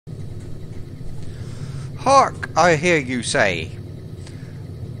Hark, I hear you say.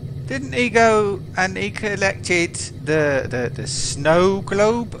 Didn't he go and he collected the snow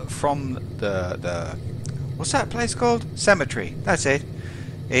globe from the what's that place called? Cemetery. That's it.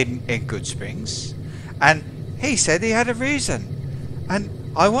 In Goodsprings. And he said he had a reason. And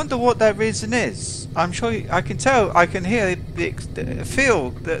I wonder what that reason is. I'm sure I can tell, I can hear,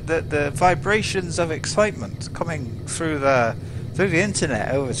 feel the vibrations of excitement coming through the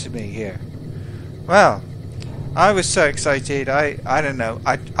internet over to me here. Well, I was so excited, I don't know,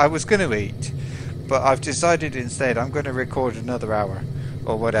 I was going to eat, but I've decided instead I'm going to record another hour,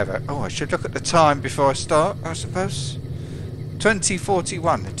 or whatever. Oh, I should look at the time before I start, I suppose.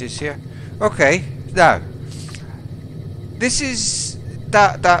 20:41 it is here. Okay, now, this is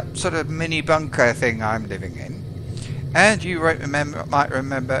that sort of mini bunker thing I'm living in, and you might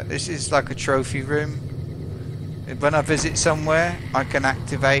remember this is like a trophy room. When I visit somewhere, I can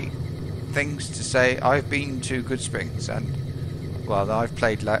activate things to say I've been to Goodsprings, and well, I've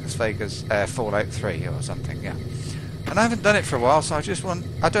played Las Vegas Fallout 3 or something, yeah. And I haven't done it for a while, so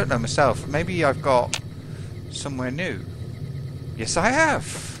I don't know myself, maybe I've got somewhere new. Yes, I have.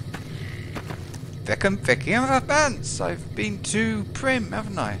 Vicky and my pants. I've been to Prim,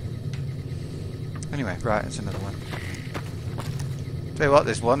 haven't I? Anyway, right, it's another one. Tell you what,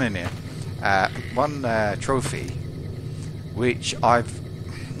 there's one in here. One trophy, which I've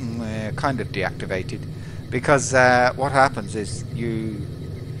kind of deactivated, because what happens is you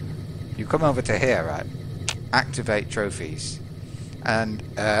come over to here, right? Activate trophies, and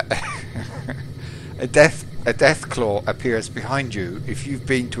a death claw appears behind you if you've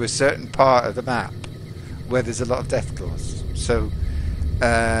been to a certain part of the map where there's a lot of death claws. So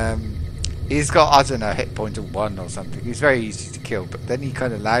he's got, I don't know, a hit point of 1 or something. He's very easy to kill, but then he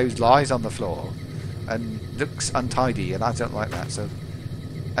kind of lies on the floor and looks untidy, and I don't like that. So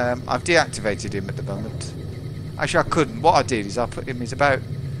I've deactivated him at the moment. Actually, I couldn't. What I did is I put him, he's about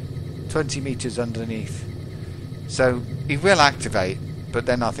 20 meters underneath, so he will activate, but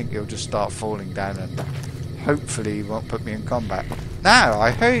then I think he'll just start falling down, and hopefully he won't put me in combat. Now,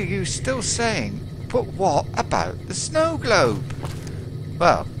 I hear you still saying, but what about the snow globe?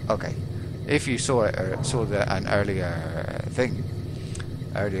 Well, okay, if you saw it, an earlier thing,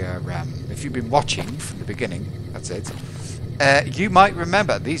 if you've been watching from the beginning, that's it, you might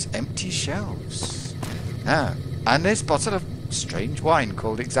remember these empty shelves. Now, and this bottle of strange wine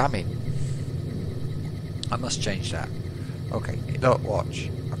called Examine. I must change that. Okay, look, watch.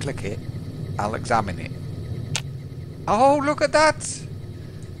 I'll click it. I'll examine it. Oh, look at that!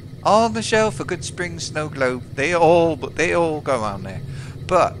 On the shelf, a Goodsprings snow globe. They all go on there.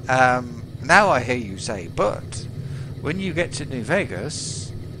 But now I hear you say, but when you get to New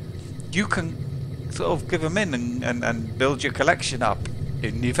Vegas, you can sort of give them in and build your collection up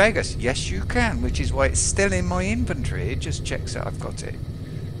in New Vegas. Yes, you can, which is why it's still in my inventory. It just checks that I've got it.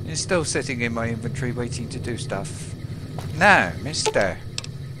 It's still sitting in my inventory waiting to do stuff. Now, mister,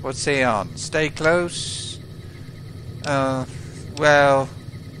 what's he on? Stay close? Well,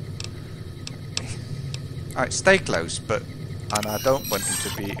 alright, stay close, and I don't want him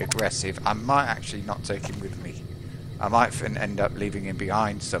to be aggressive. I might actually not take him with me. I might end up leaving him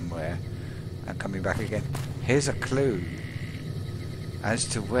behind somewhere and coming back again. Here's a clue as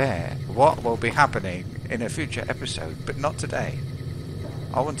to what will be happening in a future episode, but not today.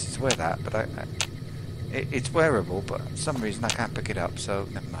 I wanted to wear that, but it's wearable, but for some reason I can't pick it up, so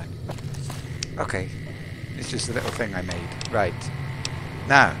never mind. Okay, it's just a little thing I made. Right.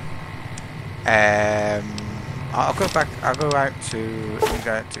 Now, I'll go out to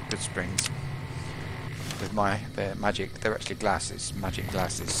Goodsprings with my magic. They're actually glasses, magic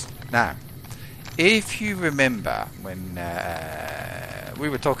glasses. Now, if you remember when we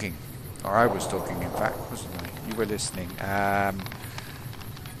were talking, or I was talking, in fact, wasn't I? You were listening.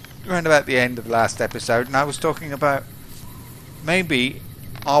 Around about the end of the last episode, and I was talking about maybe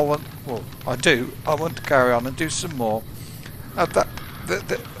I want to carry on and do some more of that.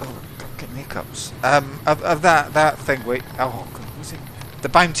 Getting hiccups. Of that thing. Was it the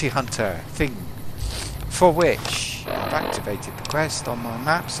bounty hunter thing? For which I've activated the quest on my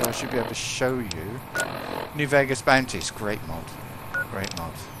map, so I should be able to show you. New Vegas bounties, great mod.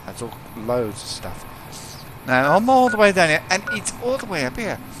 That's all loads of stuff. Now I'm all the way down here, and it's all the way up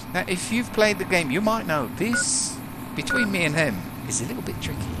here. Now, if you've played the game, you might know this, between me and him, is a little bit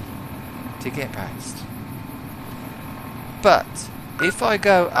tricky to get past. But if I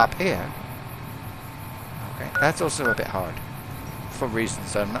go up here, okay, that's also a bit hard for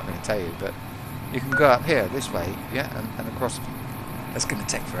reasons I'm not going to tell you, but you can go up here this way, yeah, and across. That's going to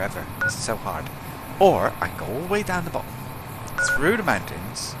take forever. It's so hard. Or I can go all the way down the bottom, through the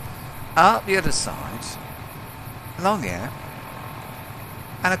mountains, out the other side, along here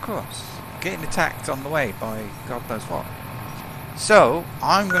and across, getting attacked on the way by God knows what. So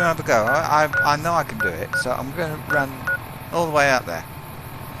I'm going to have a go. I know I can do it, so I'm going to run all the way out there.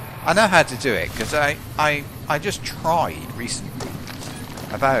 I know how to do it because I just tried recently,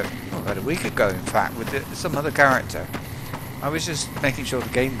 about a week ago in fact, with some other character. I was just making sure the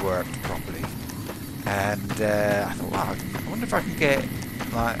game worked properly, and I thought, wow, I wonder if I can get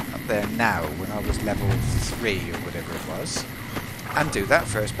like up there now when I was level 3 or whatever it was, and do that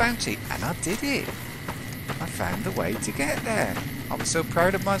first bounty, and I did it. I found the way to get there. I was so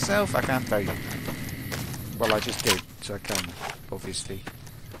proud of myself, I can't tell you. Well, I just did, so I can, obviously.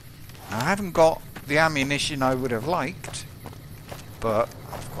 I haven't got the ammunition I would have liked, but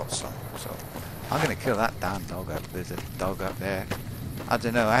I've got some, so I'm going to kill that damn dog up. There's a dog up there. I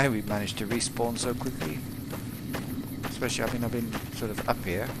don't know how he managed to respawn so quickly. Especially, I mean, I've been sort of up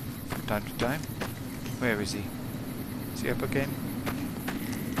here from time to time. Where is he? Is he up again?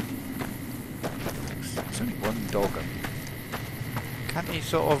 There's only one dog up. Can't he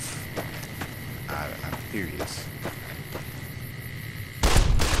sort of... I don't know. Here he is.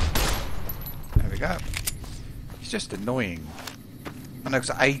 There we go. He's just annoying. I know,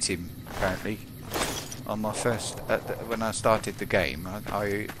 because I ate him, apparently, on my first... when I started the game.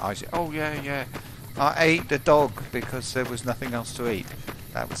 I said, oh, yeah. I ate the dog because there was nothing else to eat.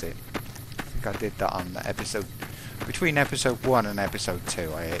 That was it. I think I did that on episode... Between episode 1 and episode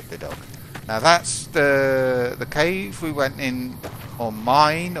 2, I ate the dog. Now, that's the cave we went in, or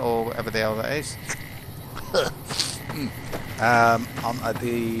mine, or whatever the hell that is. On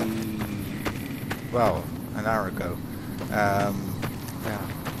the... Well, an hour ago. Yeah.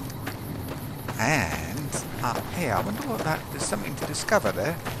 And hey, I wonder what that... There's something to discover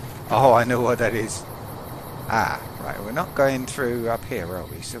there. Oh, I know what that is. Ah, right. We're not going through up here, are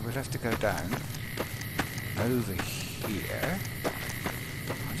we? So we'll have to go down over here.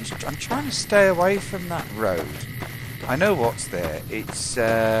 I'm trying to stay away from that road. I know what's there. It's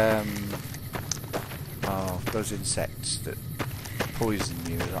oh, those insects that poison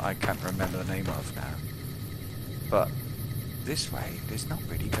you that I can't remember the name of now. But this way, there's not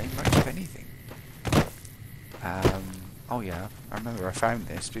really very much of anything. Oh yeah, I remember I found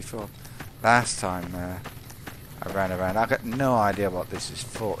this before. Last time I ran around. I got no idea what this is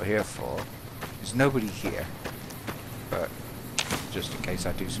here for. There's nobody here. But just in case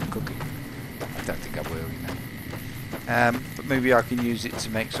I do some cooking. I don't think I will, you know. But maybe I can use it to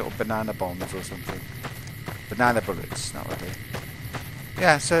make sort of banana bombs or something. Banana bullets, that would be.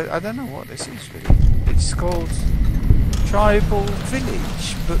 Yeah, so I don't know what this is really. It's called Tribal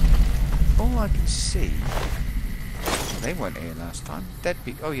Village, but all I can see... Oh, they weren't here last time. Dead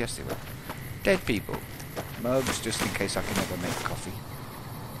people. Oh, yes, they were. Dead people. Mugs, just in case I can ever make coffee.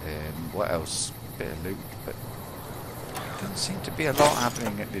 What else? Bit of loot, but doesn't seem to be a lot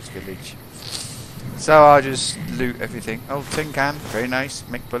happening at this village. So I'll just loot everything. Oh, tin can. Very nice.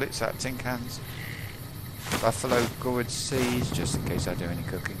 Make bullets out of tin cans. Buffalo gourd seeds, just in case I do any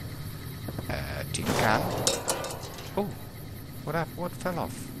cooking. Tin can. Oh, what happened? What fell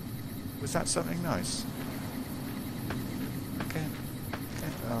off? Was that something nice? Okay.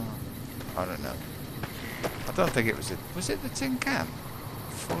 Oh, I don't know. I don't think it was it. Was it the tin can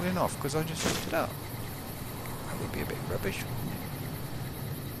falling off because I just picked it up? That would be a bit rubbish, wouldn't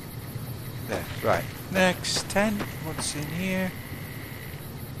it? There. Right. Next tent. What's in here?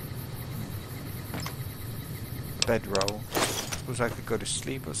 Bedroll. I suppose I could go to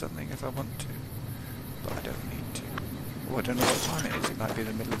sleep or something if I want to, but I don't need to. Oh, I don't know what time it is. It might be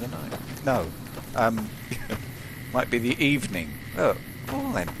the middle of the night. No. Might be the evening. Oh,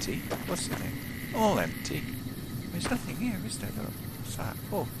 all empty. What's the name? All empty. There's nothing here, is there? Look. What's that?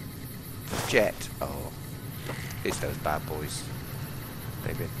 Oh. Jet. Oh. It's those bad boys.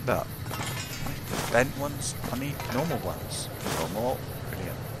 They've been... Look. Bent ones. I need normal ones. Normal.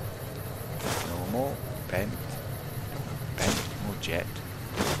 Brilliant. Normal. Bent. Bent. More jet.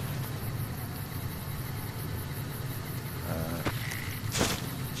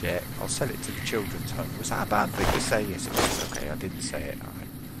 Jet. I'll sell it to the children's home. Was that a bad thing to say? Yes, it was. Okay, I didn't say it.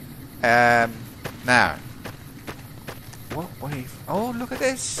 Alright. Now. What wave? Oh, look at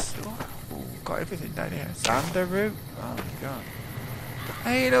this. Oh, got everything down here. Sander root. Oh my god.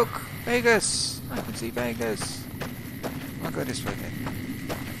 Hey, look. Vegas. I can see Vegas. I'll go this way then.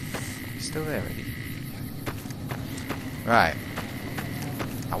 He's still there, Eddie. Right.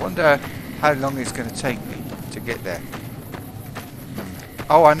 I wonder how long it's going to take me to get there.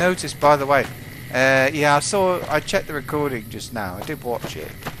 Oh, I noticed, by the way. Yeah, I checked the recording just now. I did watch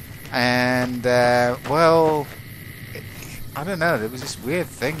it. And, well... I don't know, there was this weird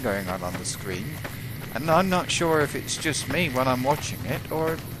thing going on the screen And I'm not sure if it's just me when I'm watching it,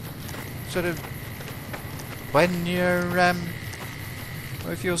 or sort of when you're,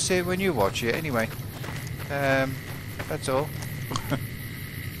 or if you'll see it when you watch it. Anyway, that's all.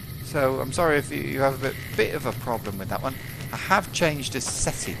 So I'm sorry if you have a bit of a problem with that one. I have changed a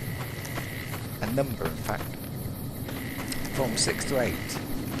setting, a number in fact, from 6 to 8.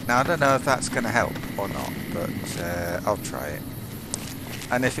 Now I don't know if that's going to help or not, but I'll try it.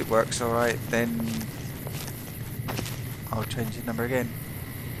 And if it works alright, then I'll change the number again.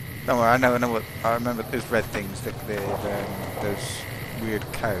 Don't worry, I know what. I remember those red things, those weird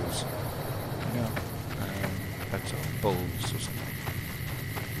cows. You know, that's all, bulls or something.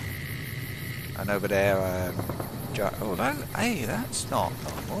 And over there, oh, hey, that's not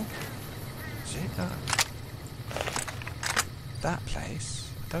normal. Is it? That place?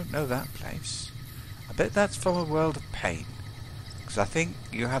 I don't know that place. I bet that's from a World of Pain. Because I think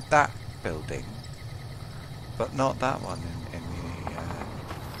you had that building, but not that one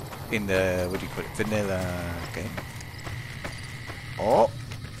in the what do you call it, vanilla game. Oh,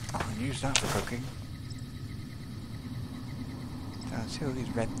 I can use that for cooking. I see all these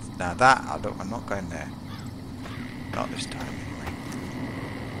red. Now that I'm not going there. Not this time anyway.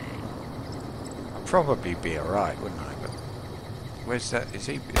 I'd probably be alright, wouldn't I? But where's that? Is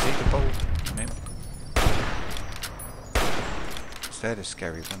he the bull? I mean, they're the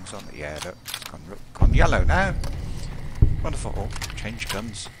scary ones, aren't they? Yeah, look, it's gone yellow now. Wonderful. Oh, change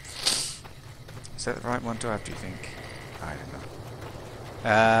guns. Is that the right one to have, do you think? I don't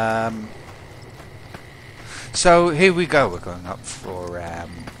know. So here we go. We're going up for a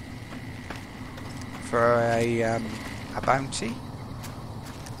bounty.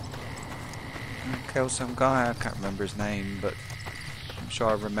 Kill some guy. I can't remember his name, but I'm sure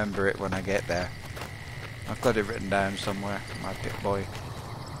I'll remember it when I get there. I've got it written down somewhere. My pit boy.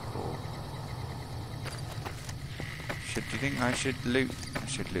 Oh. Do you think I should loot? I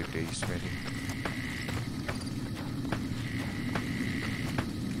should loot these really.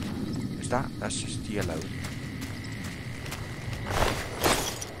 Is that? That's just yellow.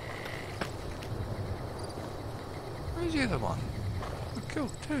 Where's the other one? I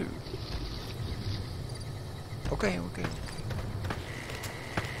killed 2. Okay.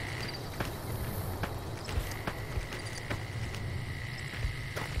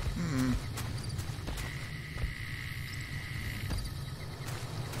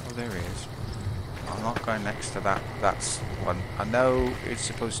 Oh, there he is. I'm not going next to that. That's one. I know it's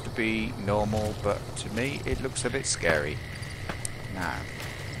supposed to be normal, but to me it looks a bit scary. Now,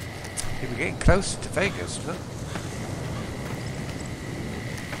 we're getting closer to Vegas. Look.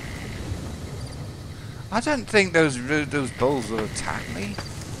 I don't think those bulls will attack me,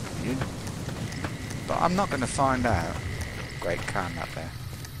 but I'm not going to find out. Great can up there.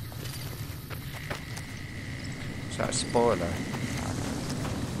 Is that a spoiler?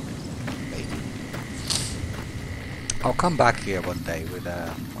 Maybe. I'll come back here one day with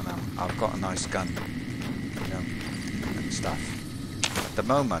when I've got a nice gun, you know, and stuff. At the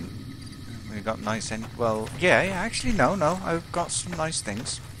moment, we've got nice. Well, yeah. Actually, no. I've got some nice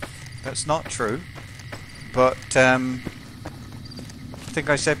things. That's not true. But I think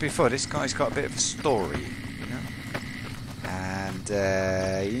I said before, this guy's got a bit of a story, you know, and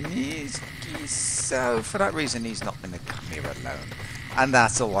he's so for that reason he's not going to come here alone, and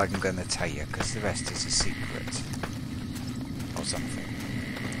that's all I'm going to tell you because the rest is a secret or something.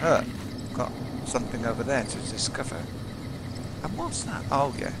 Got something over there to discover. And what's that?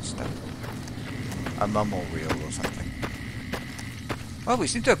 Oh yes, a memorial or something. Oh, we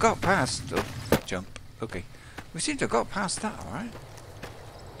seem to have got past. Oh, jump. Okay, we seem to have got past that, alright?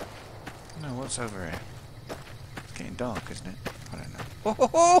 No, what's over here? It's getting dark, isn't it? I don't know.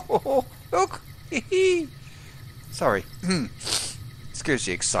 Oh, look! Sorry. Excuse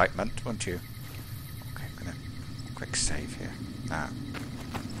the excitement, won't you? Okay, I'm gonna quick save here. Now.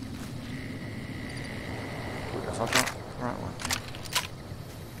 Have I got the right one?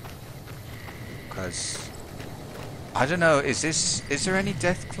 Because I don't know, is there any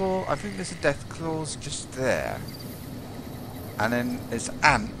death claw? I think there's a death clause just there. And then there's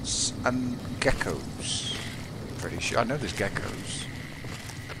ants and geckos. Pretty sure. I know there's geckos.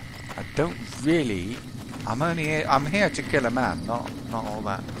 I don't really. I'm here to kill a man, not all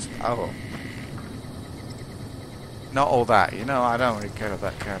that. Oh. Not all that, you know, I don't really care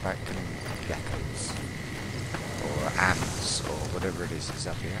about killing geckos. Or ants or whatever it is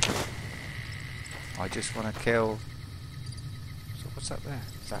up here. I just want to kill. So what's that there?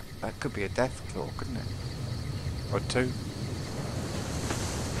 That could be a death claw, couldn't it? Or 2.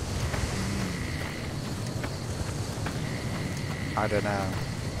 I don't know.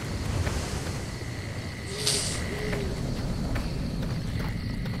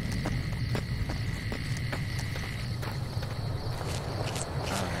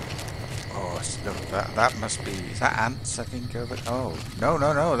 That must be... Is that ants, I think, over... Oh,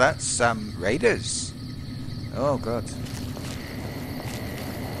 no, that's raiders. Oh, God.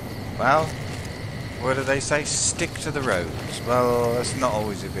 Well, what do they say? Stick to the roads. Well, that's not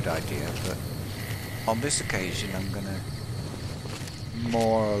always a good idea, but on this occasion I'm going to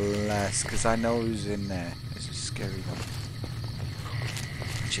more or less, because I know who's in there. There's a scary one.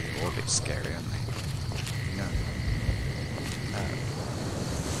 Actually, they're all a bit scary, aren't they? No.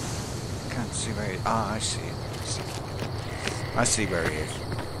 Can't see where he is. Ah, I see it. I see where he is.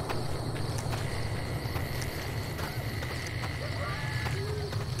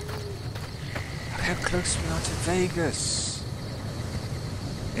 Look how close we are to Vegas.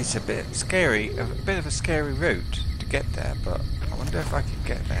 It's a bit scary, a bit of a scary route to get there, but I wonder if I can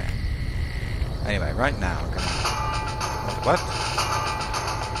get there. Anyway, right now I'm gonna... What?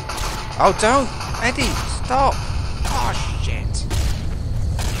 Oh, don't! Eddie, stop! Oh, shit!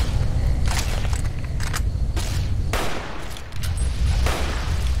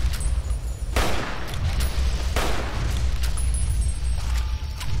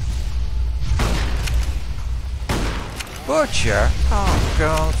 Butcher? Oh,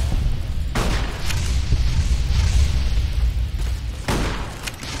 God.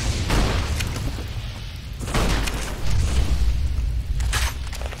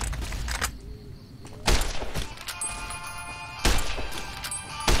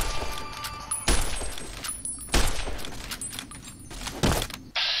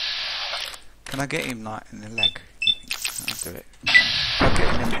 Can I get him like in the leg? I'll do it. I'll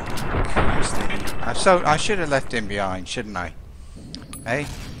get him in. So I should have left him behind, shouldn't I? Hey?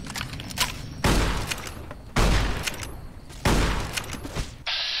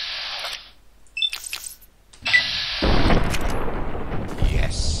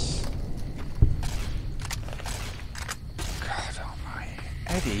 Yes. God almighty.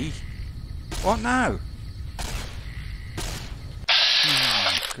 Eddie? What now?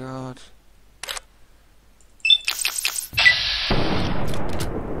 Oh God.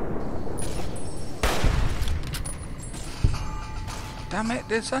 Damn it,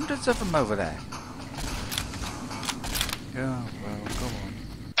 there's hundreds of them over there. Oh, well, go on.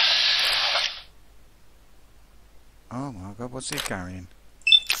 Oh my God, what's he carrying?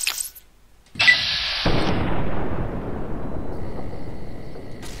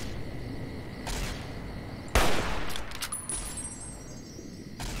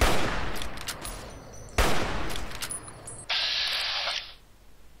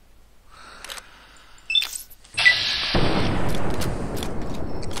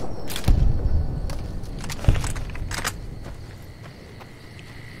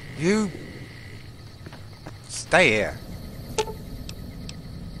 You stay here.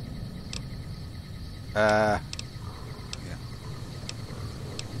 Yeah.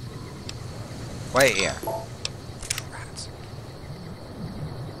 Wait here. Rats.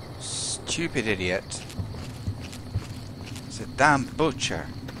 Stupid idiot. It's a damn butcher.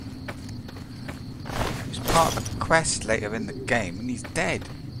 He's part of a quest later in the game and he's dead.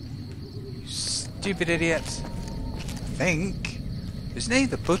 You stupid idiot. I think. Isn't he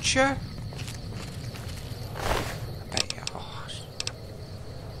the butcher? I bet you. Oh,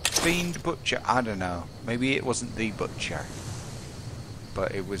 Fiend Butcher. I don't know. Maybe it wasn't the butcher,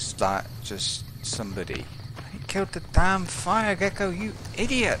 but it was like just somebody. He killed the damn fire gecko. You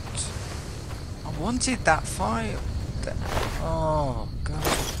idiot! I wanted that fire. Oh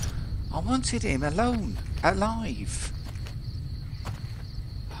God! I wanted him alone, alive.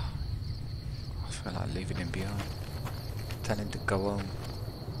 I feel like leaving him behind. Tell him to go home.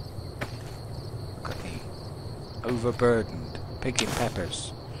 Look at me. Overburdened. Picking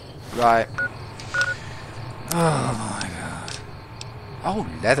peppers. Right. Oh my God. Oh,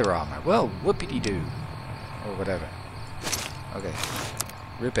 leather armor. Well, whoopity-doo. Or whatever. Okay.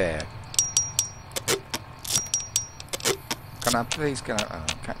 Repair. Can I please... Oh, I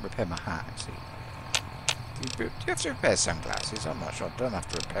can't repair my hat, see. Do you have to repair sunglasses? I'm not sure. I don't have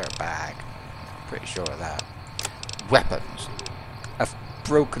to repair a bag. Pretty sure of that. Weapons. A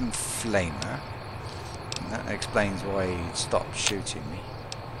broken flamer. And that explains why he stopped shooting me.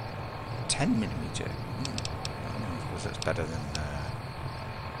 10mm. I suppose that's better than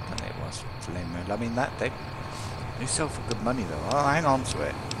it was. Flamer. I mean, that they sell for good money though. I'll hang on to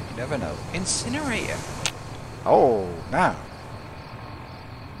it. You never know. Incinerator. Oh, now.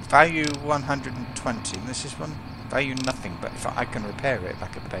 Value 120. And this is one value nothing, but if I can repair it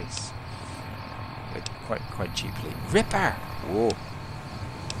like a base. Quite cheaply. Ripper! Whoa.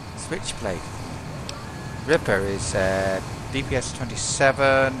 Switchblade. Ripper is DPS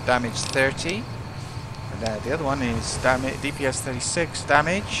 27, damage 30. And the other one is DPS 36,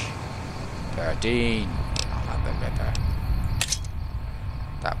 damage 13. I'm at the river.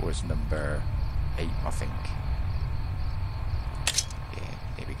 That was number 8, I think. Yeah,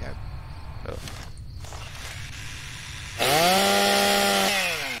 here we go. Oh.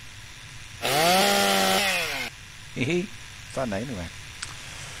 Hee fun anyway.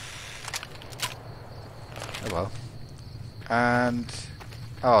 Oh well. And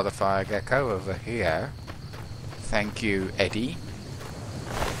oh, the fire gecko over here. Thank you, Eddie.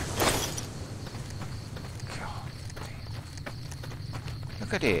 God.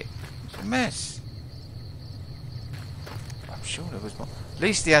 Look at it. It's a mess. I'm sure there was more. At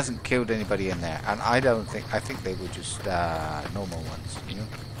least he hasn't killed anybody in there, and I think they were just normal ones, you know.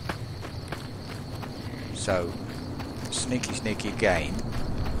 So sneaky again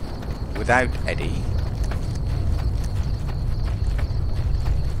without Eddie.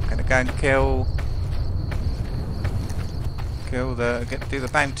 Gonna go and do the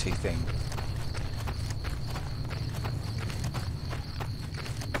bounty thing.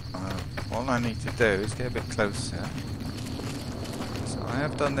 All I need to do is get a bit closer. So I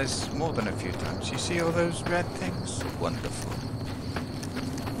have done this more than a few times. You see all those red things? Wonderful.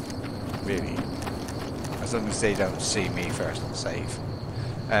 Really. As long as they don't see me first and save.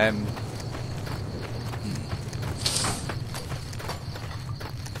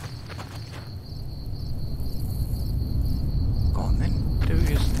 Go on then, do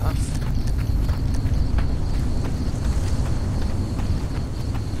your stuff.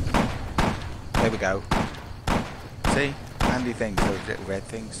 There we go. See? Handy things, those little red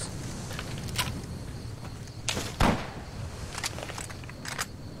things.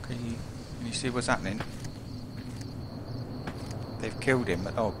 Can you see what's happening? They've killed him.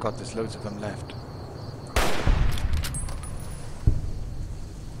 Oh god, there's loads of them left.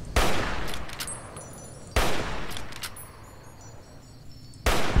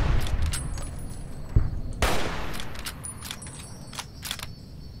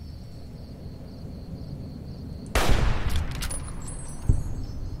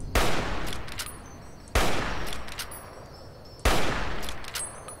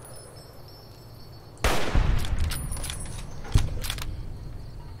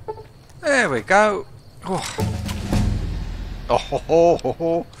 There we go. Oh,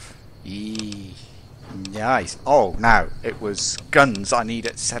 nice. Oh, now it was guns I need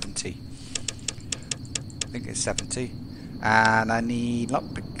at 70. I think it's 70, and I need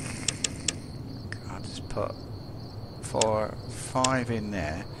lockpick. I'll just put 5 in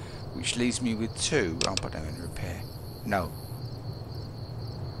there, which leaves me with 2. I'll put them in repair. No.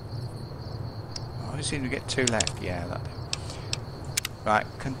 Oh, I seem to get 2 left. Yeah, that. Right,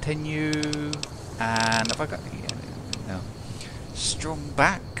 continue, and have I got no strong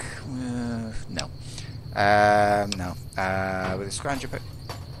back? No, no. With a scrounger, but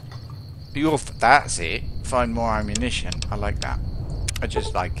that's it. Find more ammunition. I like that. I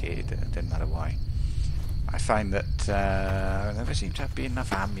just like it. It doesn't matter why. I find that there never seems to be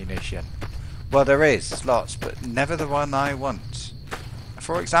enough ammunition. Well, there is lots, but never the one I want.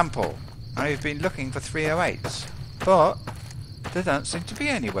 For example, I've been looking for 308s, but there don't seem to be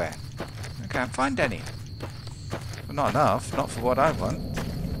anywhere. I can't find any. Well, not enough. Not for what I want.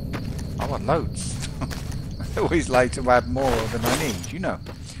 I want loads. I always like to have more than I need, you know.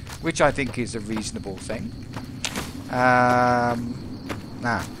 Which I think is a reasonable thing. Now,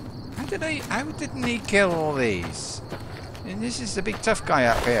 how didn't he kill all these? And this is the big tough guy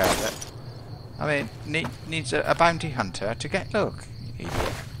up here that, I mean, needs a bounty hunter to get. Look, idiot.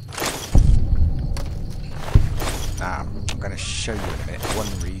 Now, I'm going to show you in a minute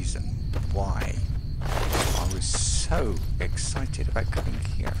one reason why I was so excited about coming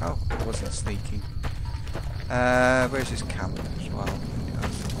here. Oh, I wasn't sneaking. Where's his camp as well?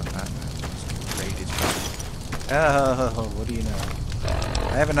 Raided. Oh, what do you know?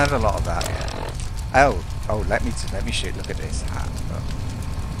 I haven't had a lot of that yet. Oh, let me shoot. Look at this hat. Oh.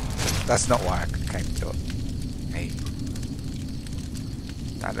 That's not why I came to it. Hey,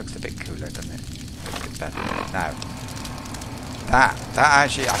 that looks a bit cooler, doesn't it? A bit better. Now, that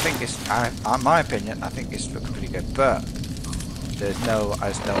actually, I think it's, in my opinion, I think it's looks pretty good. But there's no armor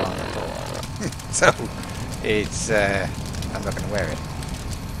at all. So it's I'm not going to wear it.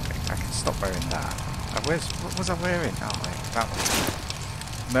 I can stop wearing that. What was I wearing? Oh wait, that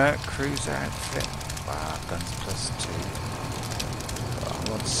one. Merc Cruiser outfit. Wow, guns +2. Oh, I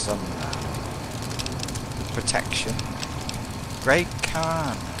want some protection. Great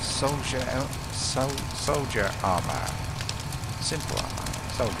Khan, soldier armor. Simple armor.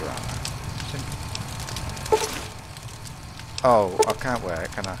 Soldier armor. Simple. Oh, I can't wear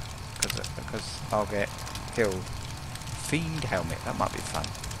it, can I? Because I'll get killed. Fiend helmet. That might be fun.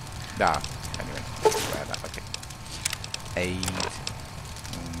 Nah. Anyway, wear that. Okay. Aid.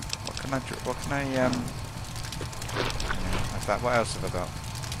 What can I have that. What else have I got?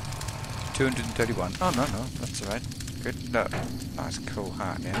 231. Oh no, that's alright. Good. No, nice cool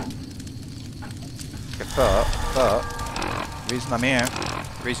hat, yeah. Okay, but reason I'm here,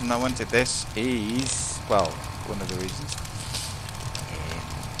 the reason I wanted this is, well, one of the reasons.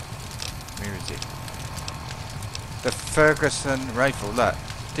 Where is it? The Ferguson rifle. Look,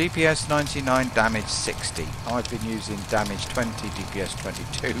 DPS 99, damage 60. I've been using damage 20, DPS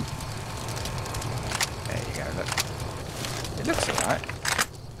 22. There you go. Look, it looks alright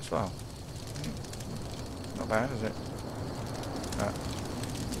as well. Not bad, is it?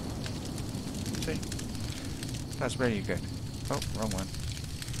 See, that's really good. Oh, wrong one.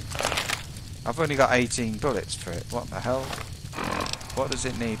 I've only got 18 bullets for it. What the hell? What does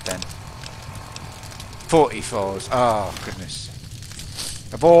it need then? 44s. Oh goodness.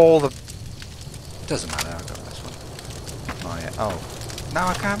 Of all the... Doesn't matter, I got this one. Oh. Now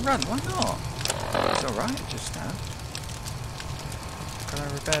I can't run, why not? It's alright just now. Can I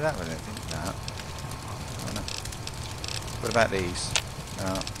repair that with anything? No. Oh, no. What about these?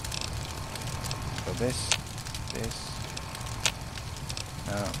 No. So this.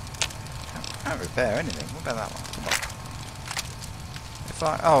 No. Can't repair anything. What about that one? Come on. If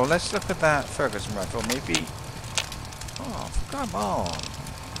I... Oh, let's look at that Ferguson rifle, maybe... Oh, come on.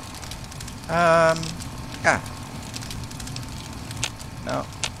 Yeah. No.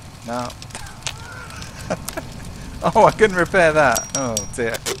 Oh, I couldn't repair that. Oh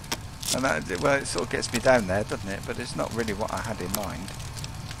dear. And that, well, it sort of gets me down there, doesn't it? But it's not really what I had in mind.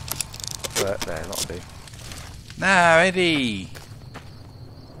 But there, that'll do. Now, Eddie.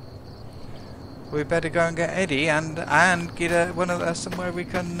 We better go and get Eddie and get one of somewhere we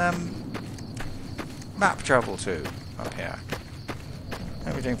can map travel to up here.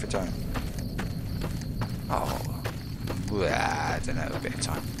 How are we doing for time? Oh, well, I don't know, a bit of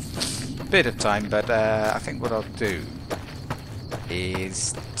time. But I think what I'll do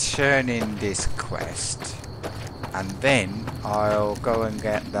is turn in this quest, and then I'll go and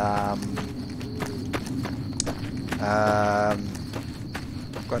get go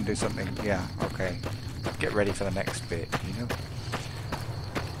and do something. Yeah, okay. Get ready for the next bit, you know.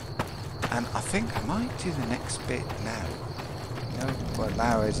 And I think I might do the next bit now. You know, well,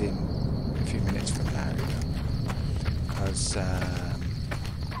 now as in a few minutes from now, you know. Because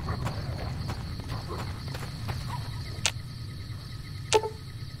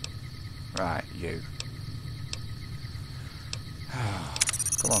right, you.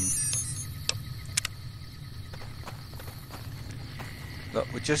 Come on. Look,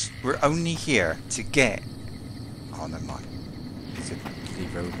 we're only here to get... Oh, never mind. It's a bloody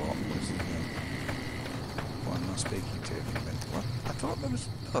robot. What am I speaking to? What? I thought there was...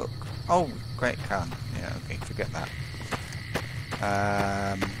 Look. Oh, great can. Yeah, okay, forget that.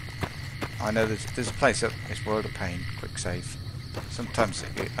 I know there's a place up... It's World of Pain. Quick save. Sometimes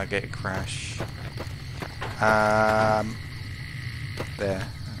I get a crash. There.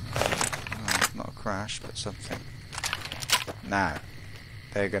 Oh, not a crash, but something. Now.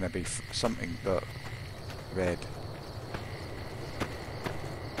 They're going to be something but red.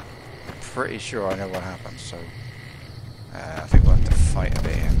 I'm pretty sure I know what happens, so I think we'll have to fight a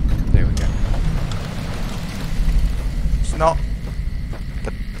bit here. There we go. It's not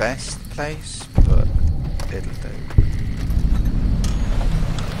the best place, but it'll do.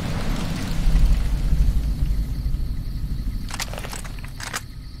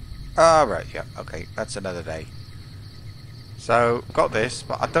 Right, yeah, okay, that's another day. So, got this,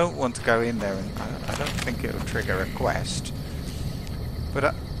 but I don't want to go in there, and I don't think it'll trigger a quest.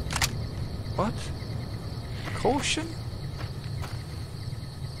 But, what? Caution?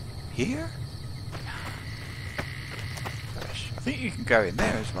 Here? I think you can go in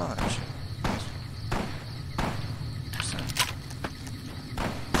there as well, actually. So.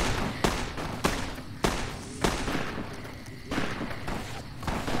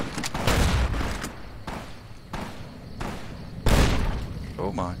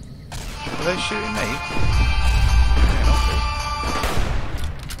 Oh my. Are they shooting me? Yeah, not me.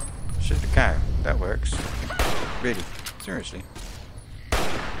 Shoot the cow. That works. Really? Seriously?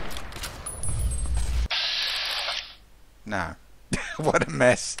 No. What a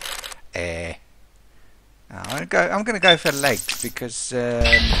mess. I'm gonna go for legs because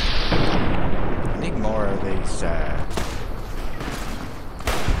I need more of these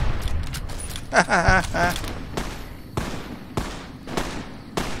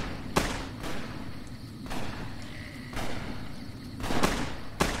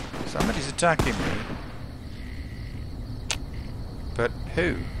Somebody's attacking me. But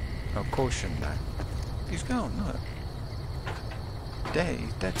who? Oh, caution now. He's gone, look. Dead,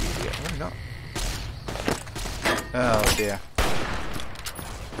 he's dead, idiot. Why not? Oh dear.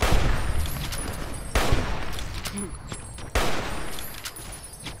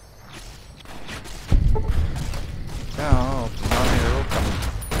 Oh, blimey, they're all coming.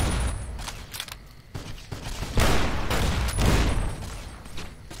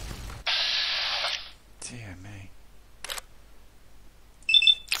 Dear me.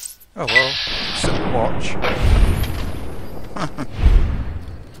 Oh well, sit and watch.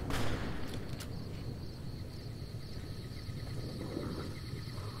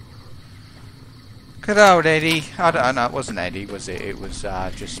 Good old Eddie. I don't know, it wasn't Eddie, was it? It was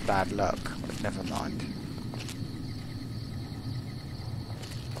just bad luck. But never mind.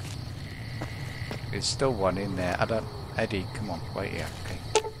 There's still one in there. I don't... Eddie, come on, wait here. Okay.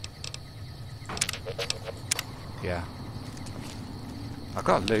 Yeah. I've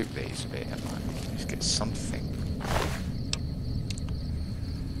got to loot these a bit, haven't I? Let's get something.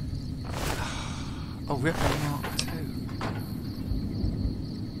 Oh, Ripper Mark 2.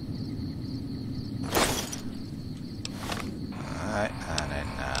 Alright, and then,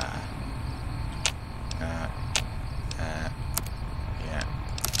 yeah.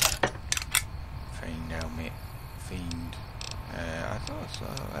 Fiend helmet. Fiend. I thought so.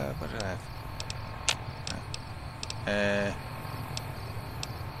 What did I have?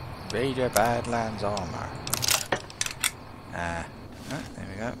 Raider Badlands armor. Right, there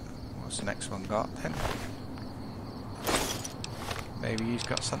we go. What's the next one got then? Maybe he's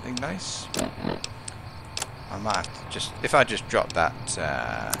got something nice. I might have to just, if I just drop that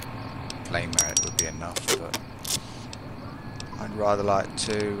flamer, it would be enough. But I'd rather like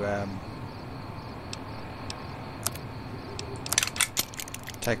to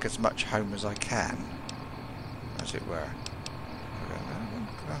take as much home as I can, as it were.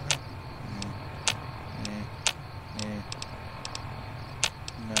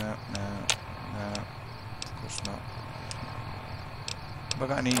 No, of course not. Have I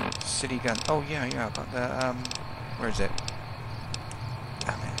got any city gun? Oh yeah, I've got the, where is it?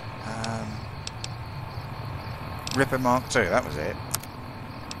 Damn it. Ripper Mark 2, that was it.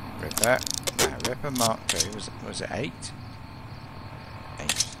 Ripper. No, Ripper Mark 2, was it 8?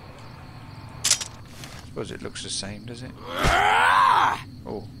 8. Suppose it looks the same, does it?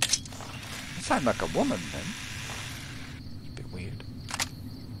 Oh. It sounds like a woman then. It's a bit weird.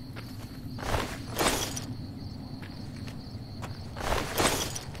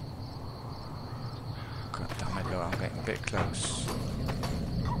 God damn it, look, I'm getting a bit close.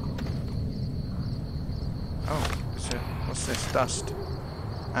 Oh, what's this? Dust.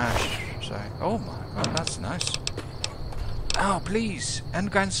 Ash, sorry. Oh my god, that's nice. Oh, please!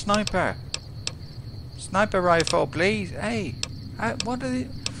 Endgun sniper! Sniper rifle, please! Hey! What are they...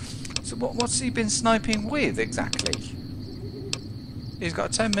 So what's he been sniping with, exactly? He's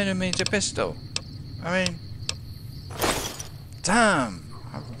got a 10mm pistol. I mean... Damn!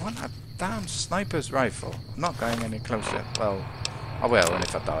 I want a damn sniper's rifle. I'm not going any closer. Well, I will, and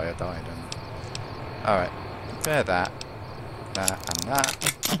if I die, I die, don't I? Alright. Prepare that. That and that.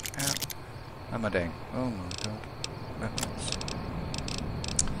 How am I doing? Oh my god. Weapons.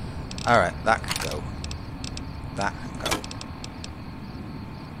 Alright, that can go. That can go.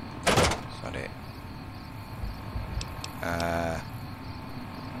 Is that it?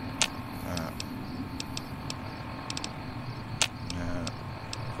 No.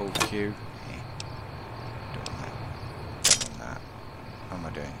 Full queue. Yeah. Doing that. Doing that. How am I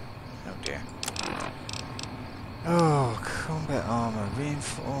doing? Oh dear. Oh, combat armor,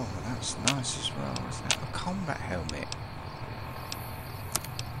 reinforced. Oh, that's nice as well, isn't it? A combat helmet.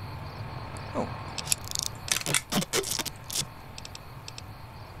 Oh,